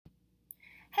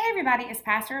everybody, it's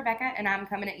Pastor Rebecca, and I'm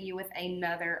coming at you with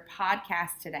another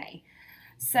podcast today.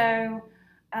 So,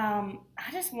 I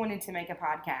just wanted to make a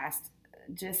podcast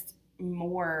just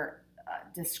more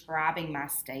describing my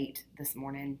state this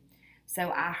morning.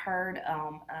 So, I heard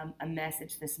a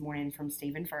message this morning from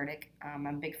Stephen Furtick. I'm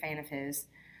a big fan of his.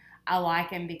 I like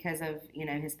him because of,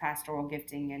 his pastoral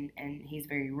gifting, and he's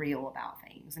very real about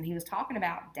things. And he was talking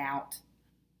about doubt.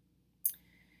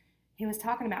 He was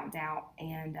talking about doubt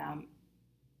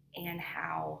and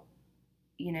how,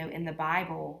 in the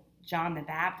Bible, John the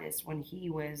Baptist, when he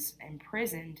was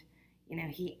imprisoned,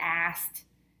 he asked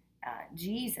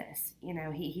Jesus,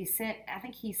 he sent, I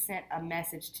think he sent a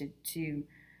message to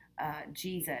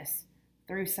Jesus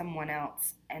through someone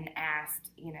else and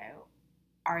asked,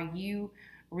 are you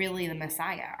really the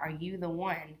Messiah? Are you the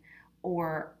one?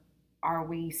 Or are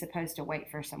we supposed to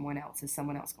wait for someone else? Is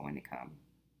someone else going to come?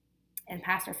 And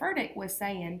Pastor Furtick was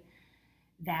saying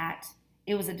that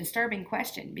it was a disturbing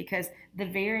question because the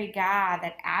very guy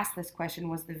that asked this question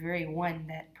was the very one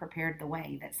that prepared the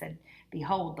way, that said,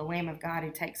 "Behold, the Lamb of God who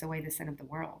takes away the sin of the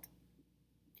world."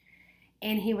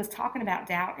 And he was talking about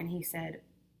doubt, and he said,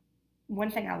 one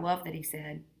thing I love that he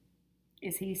said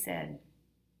is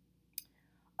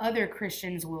other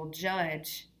Christians will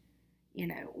judge,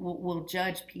 will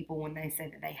judge people when they say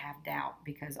that they have doubt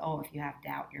because, if you have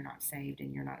doubt, you're not saved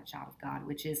and you're not a child of God,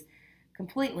 which is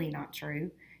completely not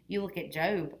true. You look at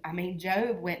Job. I mean,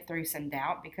 Job went through some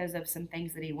doubt because of some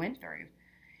things that he went through.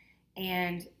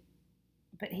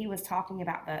 But he was talking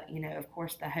about of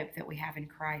course, the hope that we have in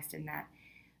Christ, and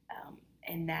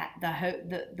that the hope,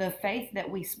 the faith that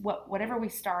whatever we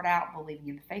start out believing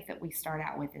in, the faith that we start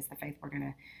out with is the faith we're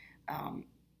going to,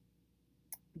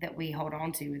 that we hold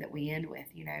on to, that we end with,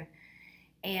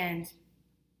 And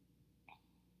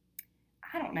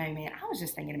I don't know, man. I was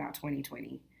just thinking about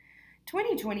 2020.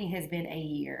 2020 has been a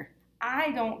year.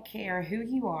 I don't care who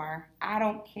you are. I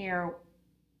don't care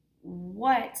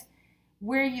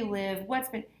where you live,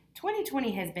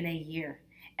 2020 has been a year.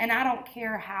 And I don't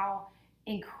care how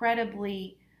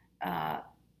incredibly,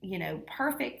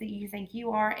 perfect that you think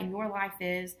you are and your life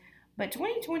is, but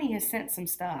 2020 has sent some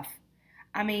stuff.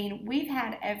 I mean, we've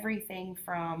had everything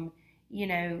from,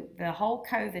 the whole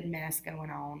COVID mess going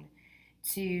on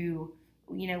to,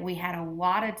 we had a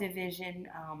lot of division.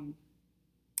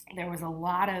 There was a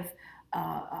lot of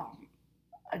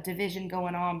a division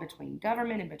going on between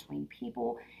government and between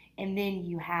people. And then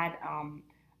you had,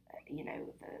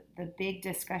 the big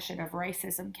discussion of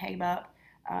racism came up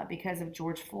because of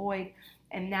George Floyd.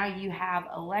 And now you have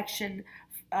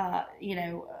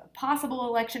possible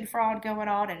election fraud going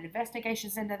on and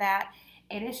investigations into that.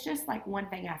 And it's just like one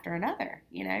thing after another,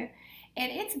 And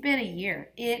it's been a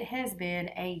year. It has been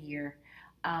a year.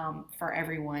 For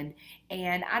everyone.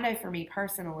 And I know for me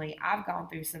personally, I've gone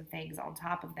through some things on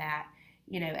top of that,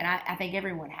 and I think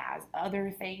everyone has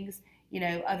other things,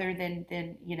 other than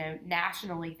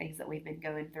nationally things that we've been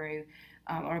going through,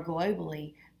 or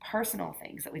globally, personal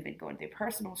things that we've been going through,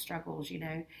 personal struggles,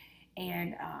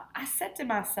 And I said to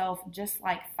myself just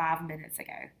like 5 minutes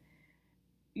ago,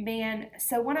 man,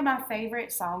 so one of my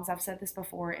favorite songs, I've said this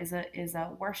before, is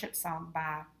a worship song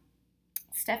by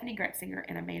Stephanie Gretzinger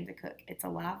and Amanda Cook. It's a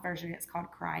live version. It's called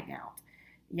Crying Out,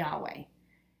 Yahweh.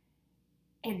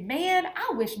 And man,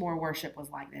 I wish more worship was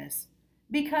like this,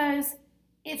 because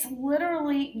it's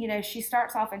literally, she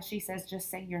starts off and she says, just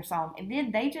sing your song. And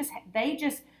then they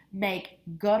just make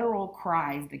guttural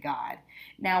cries to God.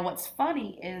 Now, what's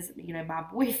funny is, my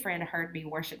boyfriend heard me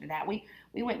worship to that. We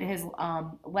went to his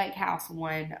lake house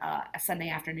one Sunday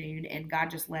afternoon, and God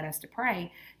just led us to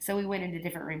pray. So we went into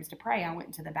different rooms to pray. I went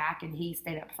into the back, and he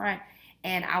stayed up front.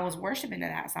 And I was worshiping to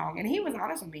that song. And he was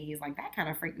honest with me. He's like, that kind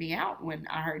of freaked me out when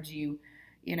I heard you,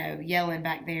 yelling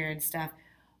back there and stuff.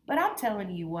 But I'm telling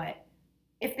you what,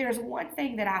 if there's one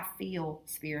thing that I feel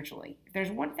spiritually, if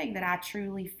there's one thing that I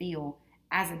truly feel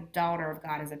as a daughter of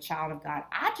God, as a child of God,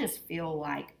 I just feel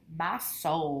like my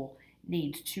soul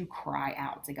needs to cry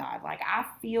out to God. Like, I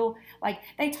feel like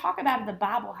they talk about in the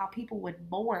Bible how people would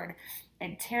mourn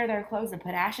and tear their clothes and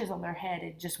put ashes on their head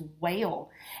and just wail.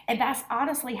 And that's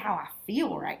honestly how I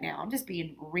feel right now. I'm just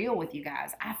being real with you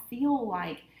guys. I feel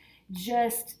like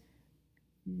just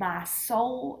my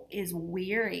soul is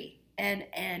weary. And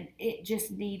it just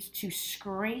needs to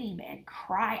scream and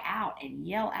cry out and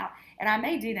yell out. And I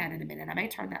may do that in a minute. I may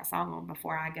turn that song on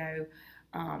before I go,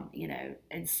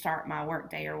 and start my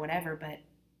work day or whatever. But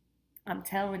I'm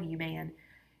telling you, man,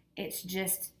 it's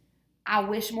just, I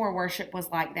wish more worship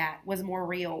was like that, was more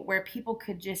real, where people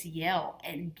could just yell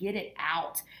and get it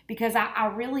out. Because I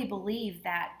really believe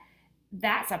that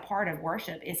that's a part of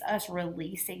worship, is us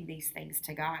releasing these things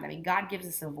to God. I mean, God gives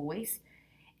us a voice.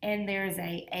 and there's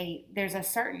a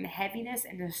certain heaviness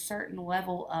and a certain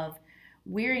level of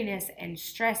weariness and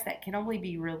stress that can only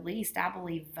be released, I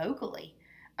believe, vocally,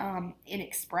 in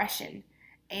expression.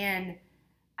 And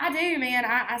I do, man.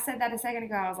 I said that a second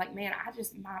ago. I was like, man,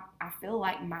 I feel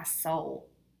like my soul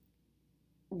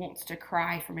wants to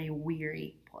cry from a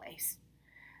weary place.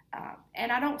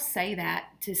 And I don't say that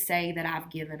to say that I've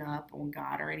given up on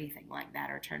God or anything like that,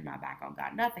 or turned my back on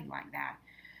God. Nothing like that.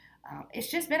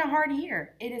 It's just been a hard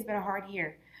year. It has been a hard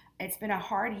year. It's been a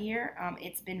hard year.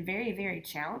 It's been very, very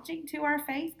challenging to our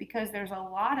faith, because there's a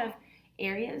lot of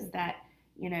areas that,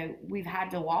 we've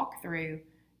had to walk through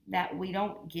that we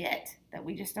don't get, that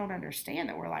we just don't understand,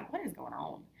 that we're like, what is going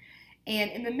on?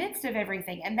 And in the midst of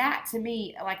everything, and that to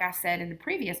me, like I said in the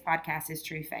previous podcast, is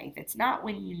true faith. It's not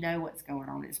when you know what's going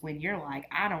on. It's when you're like,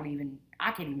 I can't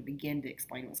even begin to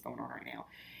explain what's going on right now.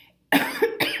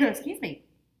 Excuse me.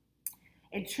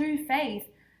 And true faith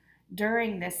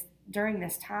during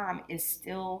this time is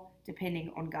still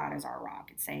depending on God as our rock.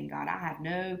 It's saying, God, I have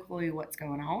no clue what's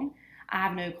going on. I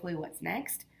have no clue what's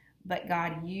next. But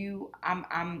God,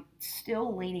 I'm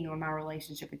still leaning on my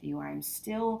relationship with you. I am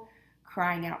still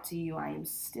crying out to you. I am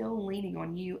still leaning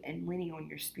on you and leaning on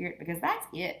your Spirit, because that's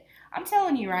it. I'm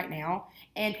telling you right now,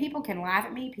 and people can laugh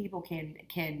at me, people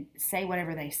can say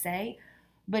whatever they say,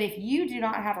 but if you do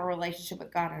not have a relationship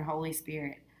with God and Holy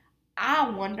Spirit, I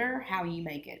wonder how you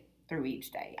make it through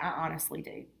each day. I honestly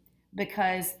do,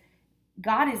 because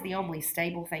God is the only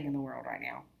stable thing in the world right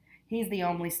now. He's the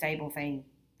only stable thing.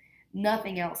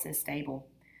 Nothing else is stable.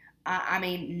 I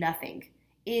mean, nothing.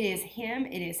 It is Him,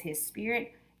 it is His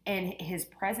Spirit and His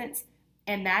presence,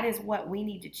 and that is what we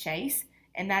need to chase,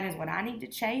 and that is what I need to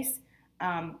chase.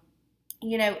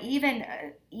 Even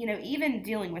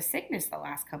dealing with sickness the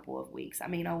last couple of weeks. I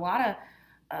mean, a lot of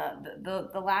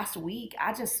the last week,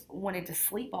 I just wanted to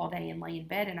sleep all day and lay in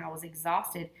bed, and I was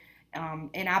exhausted.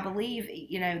 And I believe,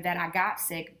 that I got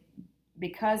sick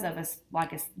because of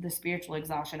the spiritual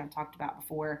exhaustion I've talked about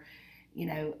before,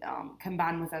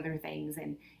 combined with other things.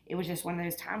 And it was just one of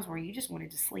those times where you just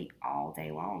wanted to sleep all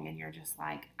day long, and you're just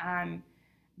like, I'm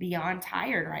beyond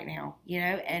tired right now,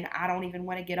 and I don't even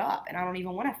want to get up, and I don't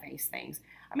even want to face things.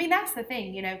 I mean, that's the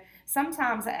thing,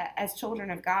 sometimes as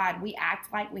children of God, we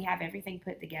act like we have everything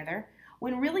put together,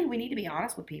 when really we need to be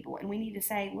honest with people, and we need to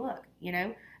say, look,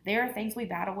 there are things we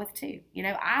battle with too.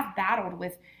 I've battled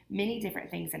with many different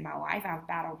things in my life. I've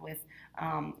battled with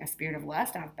a spirit of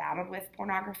lust. I've battled with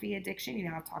pornography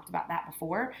addiction. I've talked about that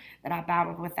before, that I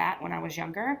battled with that when I was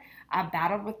younger. I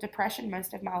battled with depression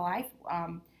most of my life,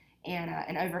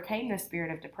 and overcame the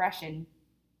spirit of depression.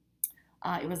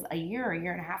 It was a year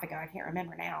and a half ago. I can't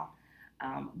remember now.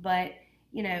 But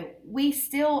we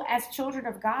still, as children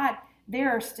of God, there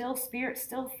are still spirits,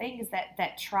 still things that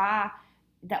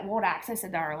want access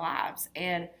into our lives.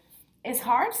 And it's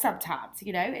hard sometimes,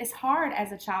 it's hard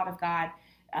as a child of God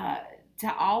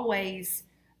to always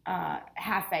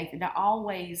have faith, and to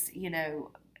always,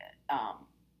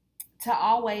 to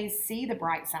always see the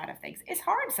bright side of things. It's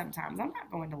hard sometimes. I'm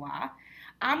not going to lie.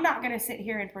 I'm not going to sit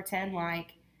here and pretend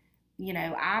like,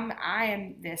 I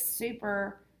am this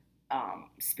super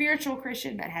spiritual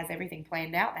Christian that has everything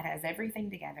planned out, that has everything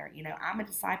together. I'm a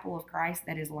disciple of Christ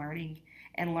that is learning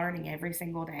every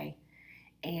single day.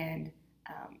 And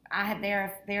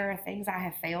there are things I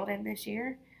have failed in this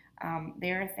year.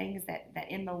 There are things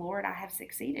that in the Lord I have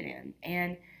succeeded in.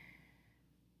 And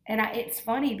it's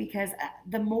funny, because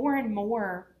the more and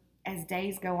more as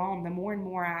days go on, the more and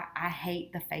more I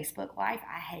hate the Facebook life.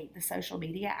 I hate the social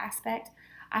media aspect.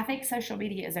 I think social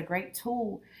media is a great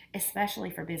tool, especially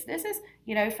for businesses,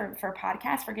 for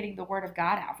podcasts, for getting the word of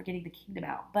God out, for getting the kingdom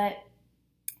out. But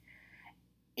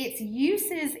its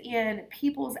uses in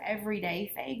people's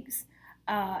everyday things,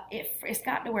 it's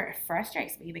gotten to where it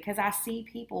frustrates me, because I see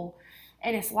people,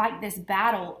 and it's like this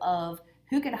battle of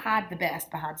who can hide the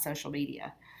best behind social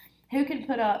media, who can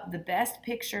put up the best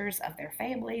pictures of their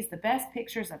families, the best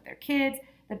pictures of their kids,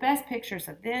 the best pictures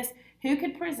of this, who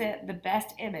can present the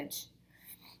best image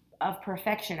of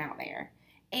perfection out there.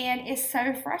 And it's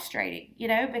so frustrating,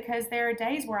 because there are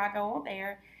days where I go on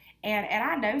there, and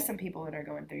I know some people that are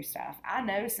going through stuff. I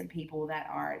know some people that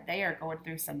are going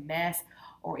through some mess,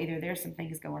 or either there's some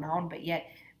things going on, but yet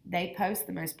they post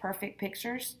the most perfect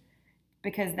pictures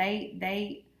because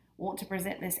they want to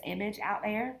present this image out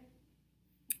there.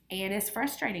 And it's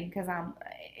frustrating, because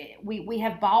we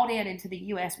have bought into the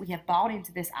U.S., we have bought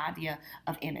into this idea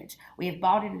of image. We have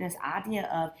bought into this idea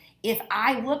of, if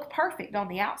I look perfect on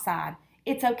the outside,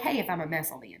 it's okay if I'm a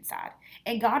mess on the inside.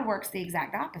 And God works the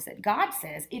exact opposite. God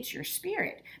says it's your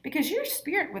spirit, because you're a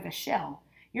spirit with a shell.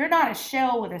 You're not a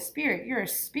shell with a spirit. You're a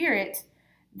spirit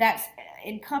that's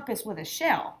encompassed with a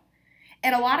shell.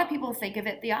 And a lot of people think of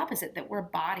it the opposite, that we're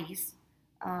bodies.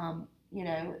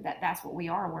 That's what we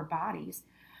are. We're bodies.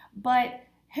 But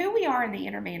who we are in the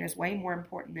inner man is way more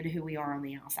important than who we are on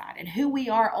the outside. And who we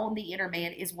are on the inner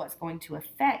man is what's going to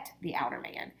affect the outer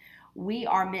man. We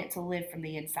are meant to live from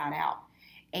the inside out.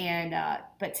 And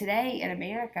but today in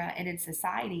America and in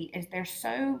society, there's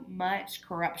so much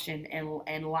corruption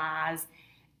and lies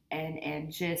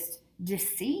and just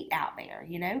deceit out there.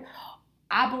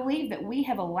 I believe that we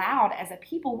have allowed, as a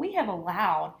people, we have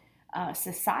allowed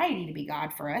society to be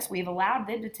God for us. We've allowed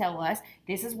them to tell us,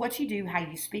 this is what you do, how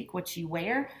you speak, what you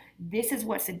wear. This is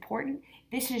what's important.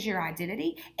 This is your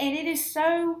identity. And it is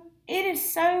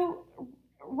so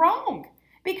wrong.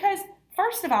 Because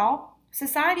first of all,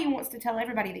 society wants to tell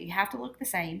everybody that you have to look the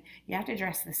same, you have to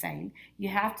dress the same, you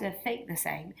have to think the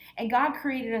same. And God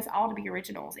created us all to be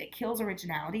originals. It kills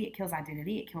originality, it kills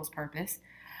identity, it kills purpose.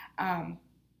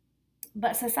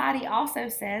 But society also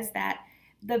says that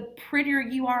the prettier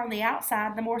you are on the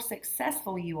outside, the more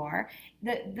successful you are.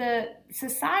 The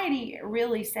society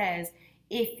really says,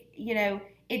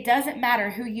 it doesn't matter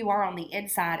who you are on the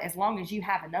inside as long as you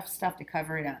have enough stuff to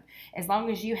cover it up. As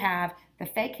long as you have the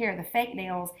fake hair, the fake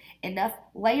nails, enough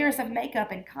layers of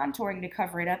makeup and contouring to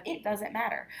cover it up, it doesn't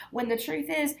matter. When the truth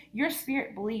is, your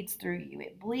spirit bleeds through you.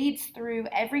 It bleeds through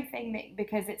everything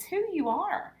because it's who you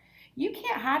are. You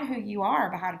can't hide who you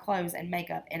are behind clothes and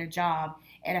makeup and a job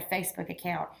and a Facebook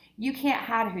account. You can't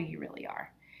hide who you really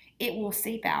are. It will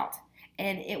seep out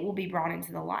and it will be brought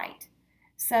into the light.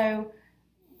 So,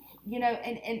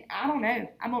 and I don't know,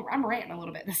 I'm ranting a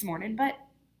little bit this morning, but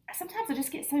sometimes I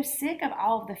just get so sick of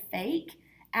all of the fake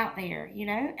out there,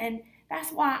 and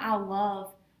that's why I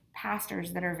love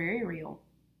pastors that are very real.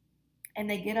 And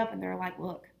they get up and they're like,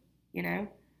 look,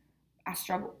 I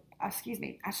struggle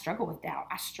with doubt.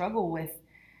 I struggle with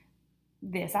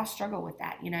this. I struggle with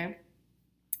that,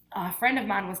 A friend of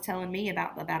mine was telling me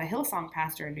about a Hillsong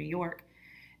pastor in New York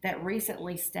that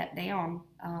recently stepped down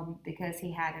because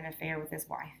he had an affair with his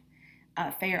wife.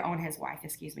 Affair on his wife,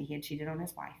 He had cheated on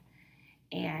his wife.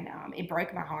 And it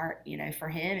broke my heart, for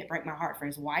him. It broke my heart for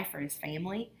his wife, for his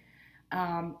family.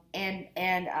 The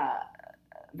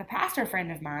pastor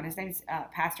friend of mine, his name's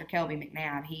Pastor Kelby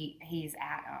McNabb.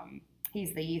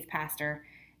 He's the youth pastor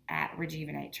at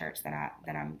Rejuvenate Church that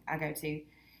I go to.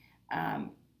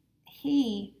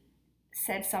 He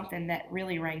said something that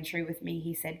really rang true with me.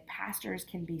 He said, pastors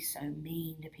can be so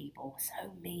mean to people,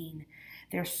 so mean.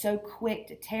 They're so quick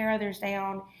to tear others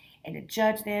down and to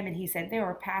judge them. And he said there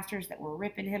were pastors that were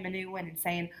ripping him a new one and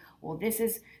saying, well, this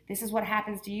is what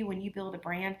happens to you when you build a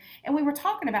brand. And we were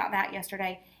talking about that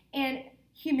yesterday. And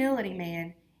humility,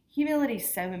 man, humility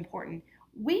is so important.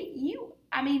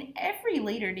 Every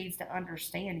leader needs to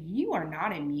understand you are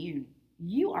not immune.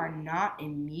 You are not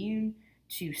immune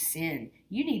to sin.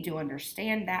 You need to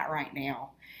understand that right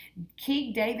now.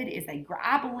 King David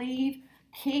I believe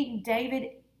King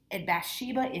David and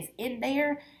Bathsheba is in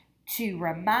there to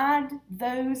remind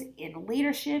those in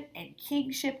leadership and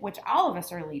kingship, which all of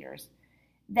us are leaders,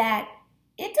 that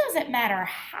it doesn't matter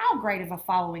how great of a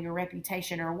following or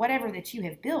reputation or whatever that you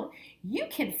have built, you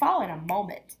can fall in a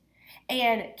moment.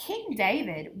 And King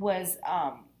David was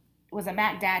a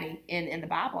Mac Daddy in the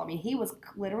Bible. He was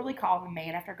literally called a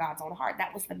man after God's own heart.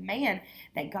 That was the man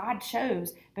that God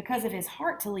chose because of his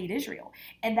heart to lead Israel.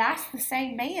 And that's the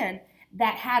same man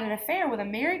that had an affair with a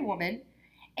married woman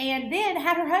and then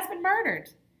had her husband murdered.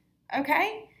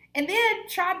 Okay? And then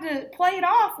tried to play it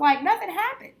off like nothing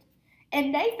happened.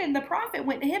 And Nathan the prophet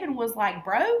went to him and was like,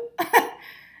 bro,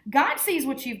 God sees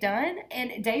what you've done.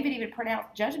 And David even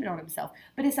pronounced judgment on himself.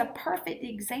 But it's a perfect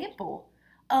example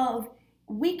of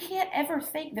we can't ever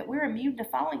think that we're immune to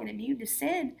falling and immune to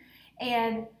sin.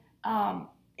 And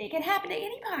it can happen to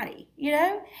anybody,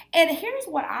 And here's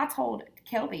what I told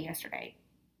Kelby yesterday.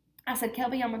 I said,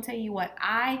 Kelby, I'm going to tell you what,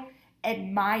 I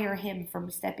admire him from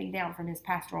stepping down from his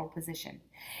pastoral position,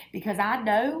 because I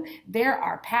know there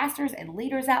are pastors and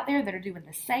leaders out there that are doing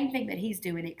the same thing that he's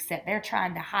doing, except they're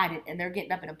trying to hide it, and they're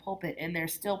getting up in a pulpit and they're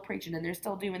still preaching and they're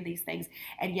still doing these things,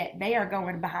 and yet they are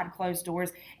going behind closed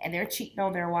doors and they're cheating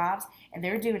on their wives and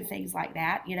they're doing things like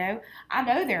that. I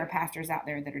know there are pastors out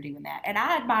there that are doing that, and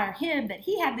I admire him that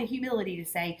he had the humility to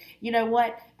say, you know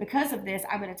what, because of this,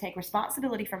 I'm going to take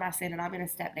responsibility for my sin and I'm going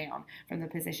to step down from the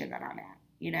position that I'm at.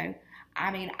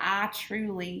 I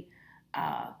truly,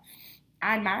 I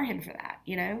admire him for that,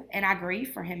 and I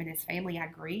grieve for him and his family. I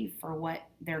grieve for what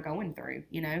they're going through,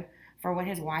 for what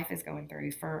his wife is going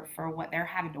through, for what they're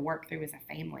having to work through as a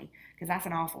family, because that's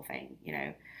an awful thing,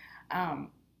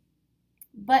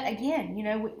 But again,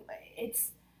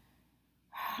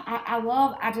 I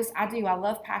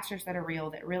love pastors that are real,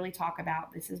 that really talk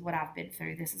about, this is what I've been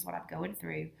through, this is what I'm going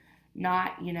through,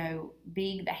 not,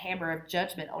 being the hammer of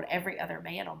judgment on every other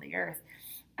man on the earth.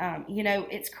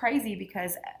 It's crazy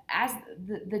because as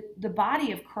the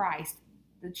body of Christ,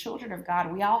 the children of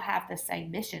God, we all have the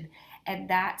same mission, and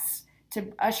that's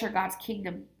to usher God's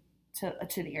kingdom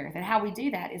to the earth. And how we do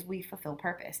that is we fulfill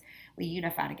purpose. We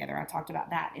unify together. I talked about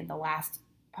that in the last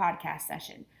podcast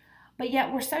session. But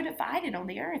yet we're so divided on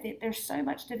the earth. There's so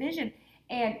much division.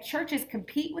 And churches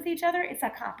compete with each other. It's a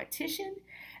competition.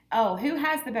 Oh, who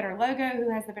has the better logo? Who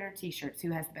has the better t-shirts?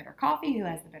 Who has the better coffee? Who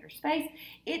has the better space?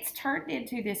 It's turned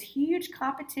into this huge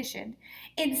competition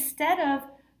instead of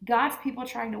God's people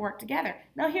trying to work together.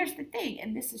 Now, here's the thing,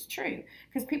 and this is true,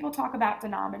 because people talk about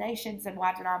denominations and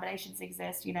why denominations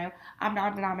exist. I'm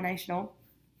non-denominational,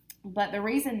 but the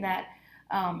reason that,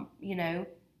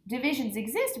 divisions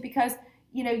exist because,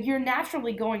 you're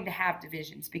naturally going to have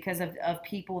divisions because of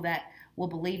people that will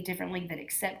believe differently, that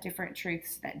accept different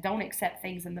truths, that don't accept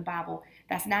things in the Bible.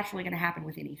 That's naturally going to happen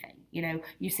with anything.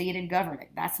 You see it in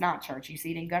government. That's not church. You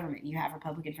see it in government. You have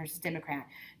Republican versus Democrat.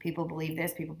 People believe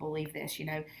this. People believe this.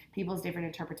 People's different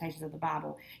interpretations of the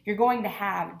Bible. You're going to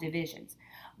have divisions.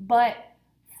 But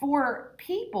for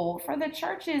the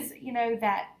churches,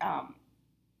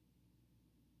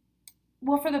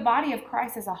 for the body of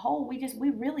Christ as a whole, we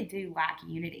really do lack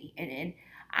unity. And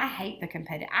I hate the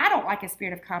competitive. I don't like a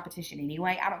spirit of competition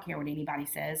anyway. I don't care what anybody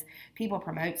says. People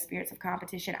promote spirits of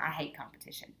competition. I hate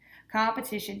competition.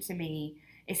 Competition to me,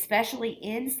 especially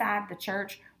inside the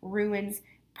church, ruins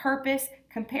purpose.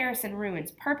 Comparison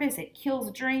ruins purpose. It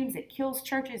kills dreams. It kills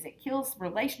churches. It kills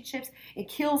relationships. It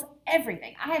kills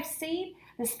everything. I have seen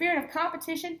the spirit of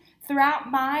competition throughout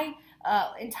my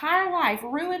entire life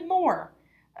ruin more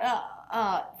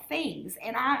things,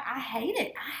 and I hate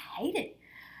it. I hate it.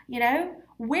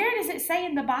 Where does it say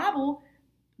in the Bible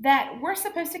that we're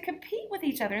supposed to compete with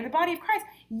each other in the body of Christ?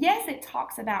 Yes, it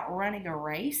talks about running a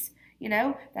race,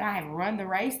 that I have run the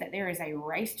race, that there is a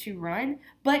race to run,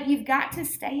 but you've got to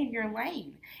stay in your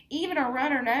lane. Even a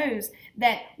runner knows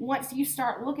that once you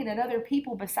start looking at other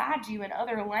people beside you in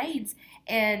other lanes,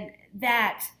 and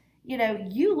that,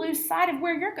 you lose sight of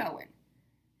where you're going.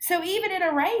 So even in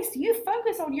a race, you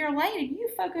focus on your lane and you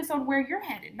focus on where you're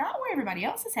headed, not where everybody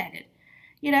else is headed,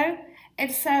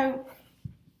 And so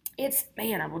I'm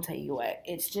going to tell you what,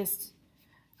 it's just,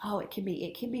 it can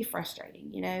be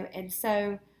frustrating, And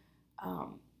so,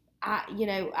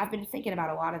 I've been thinking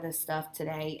about a lot of this stuff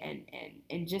today,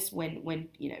 and just when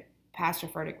Pastor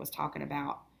Furtick was talking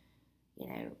about,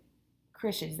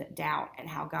 Christians that doubt and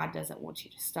how God doesn't want you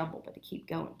to stumble, but to keep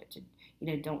going, but to,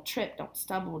 don't trip, don't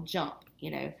stumble, jump,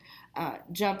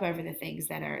 jump over the things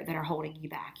that are holding you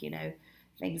back,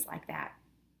 things like that.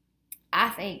 I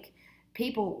think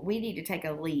we need to take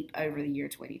a leap over the year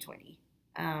 2020.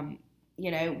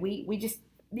 We just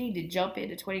need to jump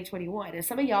into 2021. And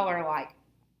some of y'all are like,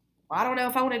 well, I don't know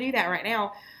if I want to do that right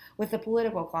now with the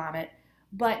political climate.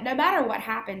 But no matter what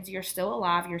happens, you're still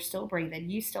alive, you're still breathing,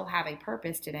 you still have a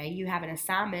purpose today. You have an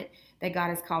assignment that God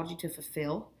has called you to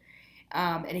fulfill.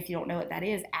 And if you don't know what that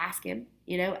is, ask Him,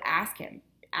 ask Him.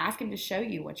 Ask Him to show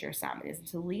you what your assignment is and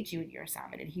to lead you in your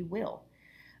assignment, and He will.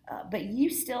 But you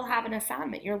still have an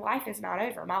assignment. Your life is not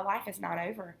over. My life is not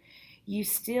over. You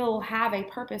still have a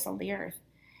purpose on the earth.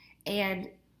 And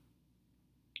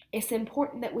it's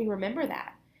important that we remember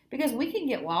that. Because we can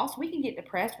get lost, we can get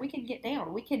depressed, we can get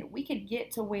down, we can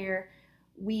get to where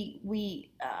we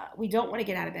don't want to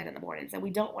get out of bed in the mornings, and we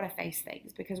don't want to face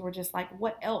things because we're just like,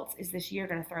 what else is this year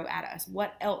going to throw at us?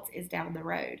 What else is down the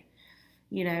road?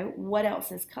 What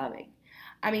else is coming?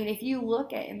 I mean, if you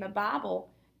look in the Bible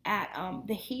at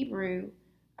the Hebrew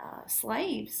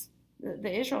slaves,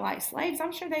 the Israelite slaves,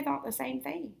 I'm sure they thought the same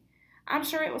thing. I'm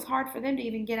sure it was hard for them to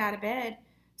even get out of bed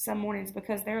some mornings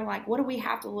because they're like, what do we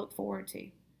have to look forward to?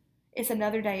 It's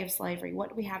another day of slavery. What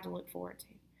do we have to look forward to?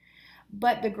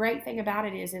 But the great thing about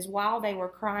it is while they were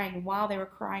crying, while they were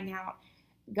crying out,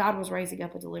 God was raising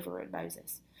up a deliverer in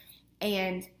Moses.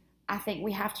 And I think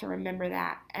we have to remember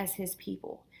that as His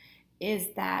people, is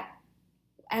that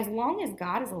as long as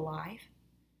God is alive,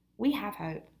 we have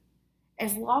hope.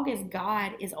 As long as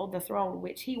God is on the throne,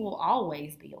 which He will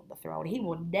always be on the throne, He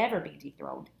will never be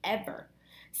dethroned, ever.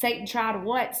 Satan tried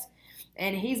once,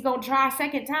 and he's going to try a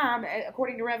second time,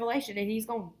 according to Revelation, and he's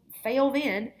going to fail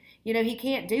then. He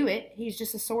can't do it. He's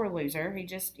just a sore loser. He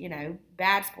just,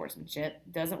 bad sportsmanship,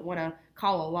 doesn't want to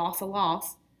call a loss a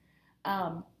loss.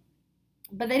 But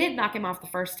they didn't knock him off the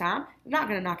first time. They're not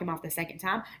going to knock him off the second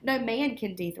time. No man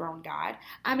can dethrone God.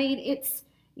 I mean, it's,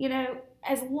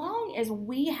 as long as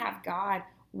we have God,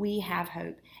 we have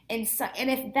hope. And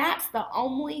if that's the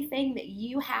only thing that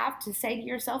you have to say to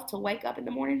yourself to wake up in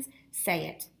the mornings, say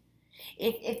it.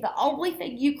 If the only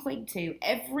thing you cling to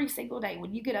every single day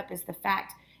when you get up is the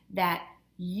fact that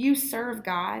you serve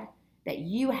God, that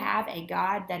you have a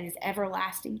God that is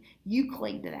everlasting, you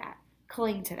cling to that.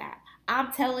 Cling to that.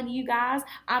 I'm telling you guys,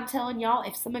 I'm telling y'all,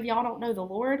 if some of y'all don't know the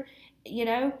Lord,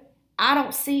 I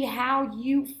don't see how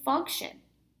you function.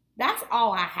 That's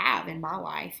all I have in my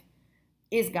life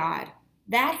is God.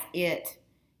 That's it.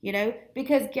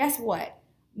 Because guess what?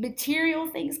 Material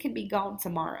things can be gone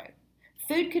tomorrow.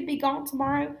 Food could be gone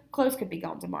tomorrow. Clothes could be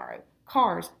gone tomorrow.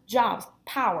 Cars, jobs,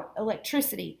 power,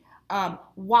 electricity.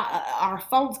 Our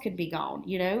phones could be gone.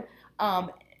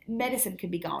 Medicine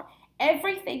could be gone.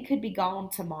 Everything could be gone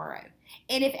tomorrow.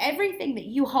 And if everything that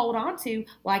you hold on to,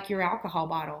 like your alcohol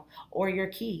bottle or your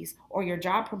keys or your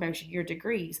job promotion, your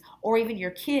degrees, or even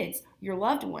your kids, your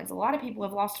loved ones, a lot of people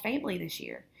have lost family this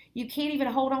year. You can't even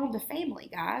hold on to family,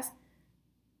 guys.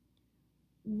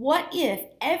 What if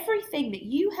everything that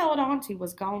you held on to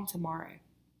was gone tomorrow?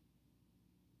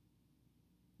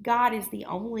 God is the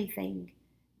only thing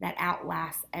that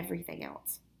outlasts everything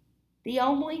else. The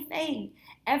only thing.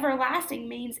 Everlasting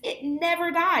means it never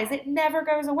dies. It never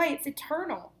goes away. It's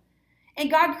eternal.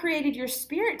 And God created your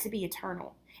spirit to be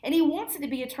eternal. And He wants it to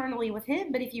be eternally with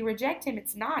Him. But if you reject Him,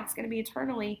 it's not. It's going to be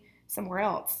eternally somewhere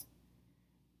else.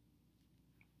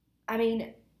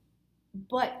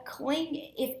 But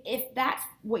cling, if that's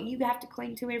what you have to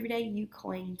cling to every day, you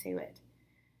cling to it.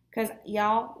 Because,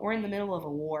 y'all, we're in the middle of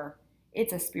a war.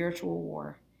 It's a spiritual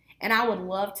war. And I would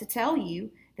love to tell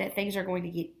you that things are going to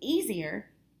get easier.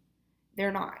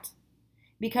 They're not.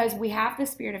 Because we have the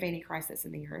spirit of Antichrist that's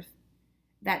in the earth.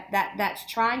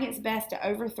 That's trying its best to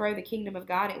overthrow the kingdom of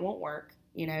God. It won't work,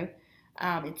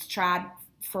 It's tried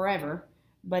forever,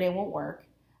 but it won't work.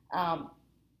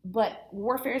 But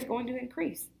warfare is going to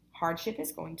increase. Hardship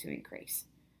is going to increase.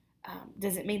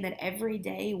 Does it mean that every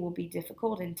day will be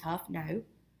difficult and tough? No.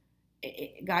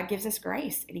 God gives us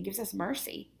grace and He gives us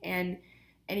mercy and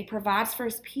He provides for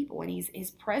His people and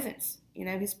His presence.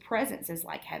 His presence is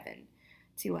like heaven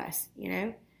to us.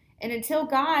 And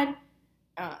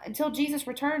until Jesus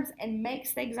returns and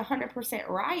makes things 100%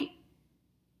 right,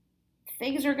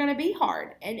 things are going to be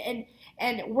hard, and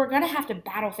we're going to have to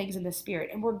battle things in the spirit,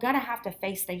 and we're going to have to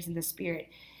face things in the spirit.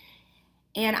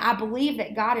 And I believe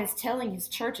that God is telling His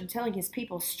church and telling His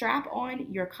people, strap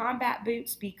on your combat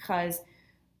boots because,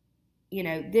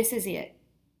 this is it.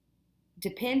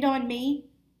 Depend on me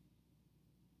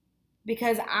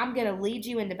because I'm going to lead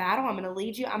you into battle. I'm going to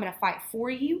lead you. I'm going to fight for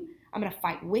you. I'm going to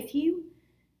fight with you,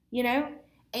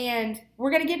 and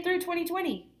we're going to get through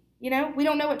 2020. We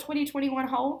don't know what 2021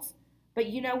 holds, but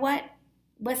you know what?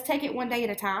 Let's take it one day at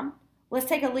a time. Let's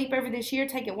take a leap over this year,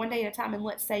 take it one day at a time, and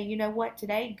let's say, you know what?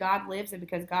 Today, God lives, and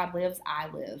because God lives, I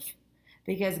live.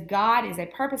 Because God is a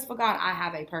purposeful God, I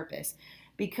have a purpose.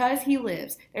 Because He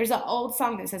lives. There's an old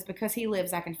song that says, because He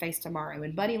lives, I can face tomorrow.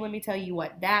 And buddy, let me tell you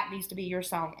what, that needs to be your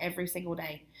song every single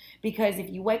day. Because if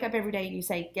you wake up every day and you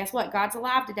say, guess what? God's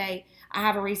alive today. I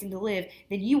have a reason to live.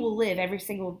 Then you will live every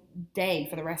single day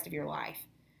for the rest of your life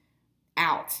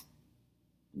out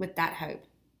with that hope.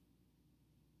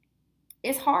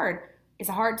 It's hard. It's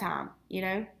a hard time,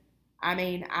 I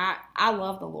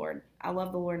love the Lord. I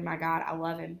love the Lord, my God. I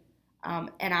love Him.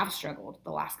 And I've struggled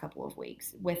the last couple of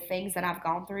weeks with things that I've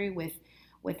gone through, with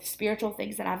spiritual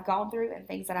things that I've gone through and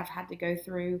things that I've had to go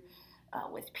through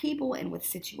with people and with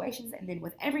situations and then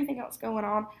with everything else going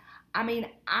on.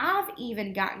 I've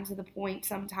even gotten to the point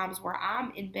sometimes where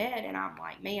I'm in bed and I'm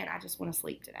like, man, I just want to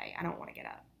sleep today. I don't want to get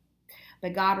up.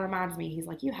 But God reminds me, He's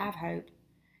like, you have hope.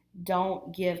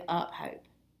 Don't give up hope.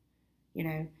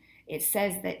 It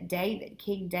says that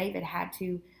King David had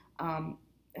to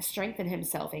strengthen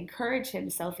himself, encourage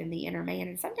himself in the inner man.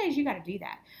 And some days you got to do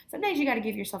that. Some days you got to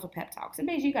give yourself a pep talk. Some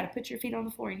days you got to put your feet on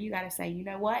the floor and you got to say, you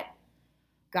know what?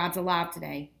 God's alive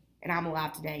today and I'm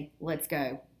alive today. Let's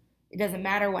go. It doesn't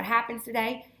matter what happens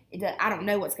today. I don't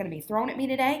know what's going to be thrown at me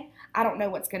today. I don't know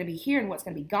what's going to be here and what's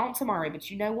going to be gone tomorrow.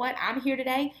 But you know what? I'm here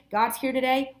today. God's here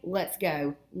today. Let's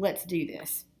go. Let's do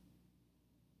this.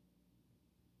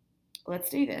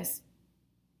 Let's do this.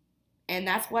 And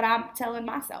that's what I'm telling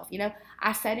myself.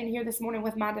 I sat in here this morning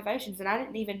with my devotions and I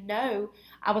didn't even know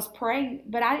I was praying,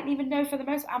 but I didn't even know for the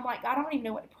most, I'm like, God, I don't even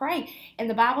know what to pray. And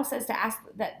the Bible says to ask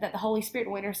that the Holy Spirit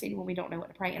will intercede when we don't know what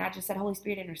to pray. And I just said, Holy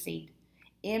Spirit, intercede.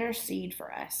 Intercede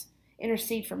for us.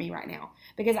 Intercede for me right now.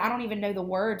 Because I don't even know the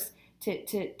words to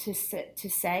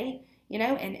say,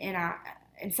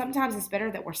 and sometimes it's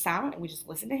better that we're silent and we just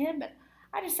listen to Him. But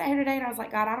I just sat here today and I was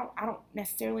like, God, I don't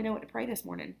necessarily know what to pray this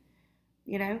morning,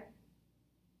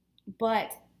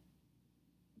 But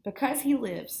Because he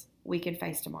lives, we can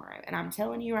face tomorrow. And I'm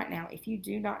telling you right now, if you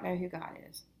do not know who God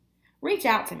is, reach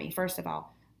out to me, first of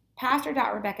all.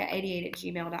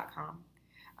 pastor.rebecca88@gmail.com.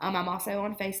 I'm also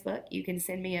on Facebook. You can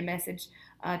send me a message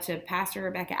to Pastor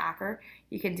Rebecca Acker.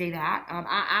 You can do that.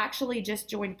 I actually just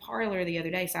joined Parler the other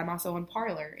day, so I'm also on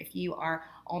Parler if you are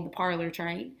on the Parler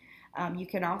train. You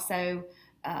can also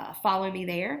follow me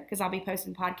there because I'll be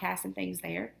posting podcasts and things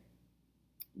there.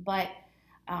 But,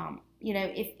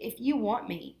 if you want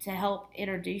me to help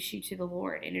introduce you to the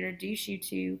Lord and introduce you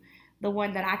to the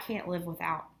one that I can't live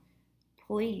without,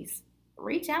 please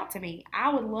reach out to me.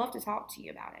 I would love to talk to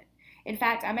you about it. In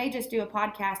fact, I may just do a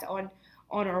podcast on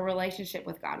a relationship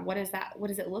with God. What is that? What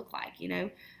does it look like? An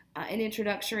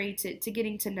introductory to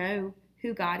getting to know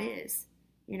who God is.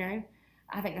 I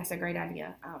think that's a great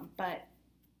idea. But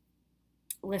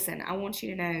listen, I want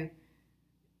you to know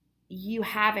you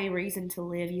have a reason to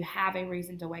live. You have a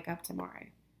reason to wake up tomorrow.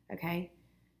 Okay?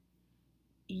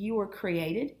 You were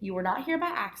created. You were not here by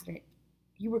accident.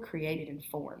 You were created and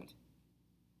formed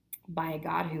by a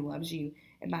God who loves you,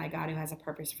 and by a God who has a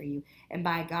purpose for you, and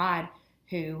by a God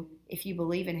who, if you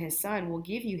believe in his Son, will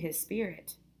give you his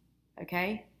Spirit,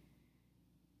 okay?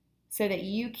 So that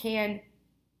you can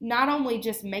not only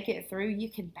just make it through, you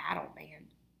can battle, man.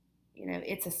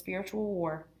 It's a spiritual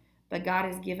war, but God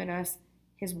has given us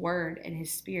his word and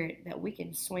his Spirit that we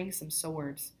can swing some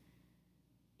swords.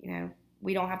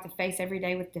 We don't have to face every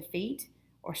day with defeat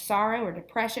or sorrow or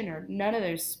depression or none of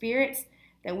those spirits,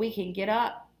 that we can get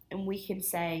up and we can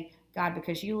say, God,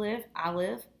 because you live, I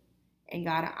live. And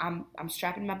God, I'm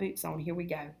strapping my boots on. Here we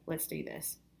go. Let's do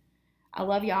this. I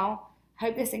love y'all.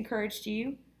 Hope this encouraged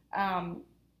you. I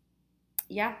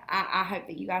hope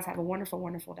that you guys have a wonderful,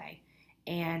 wonderful day.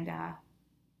 And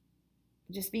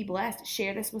just be blessed.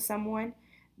 Share this with someone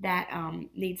that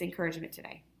needs encouragement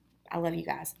today. I love you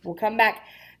guys. We'll come back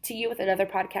to you with another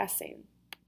podcast soon.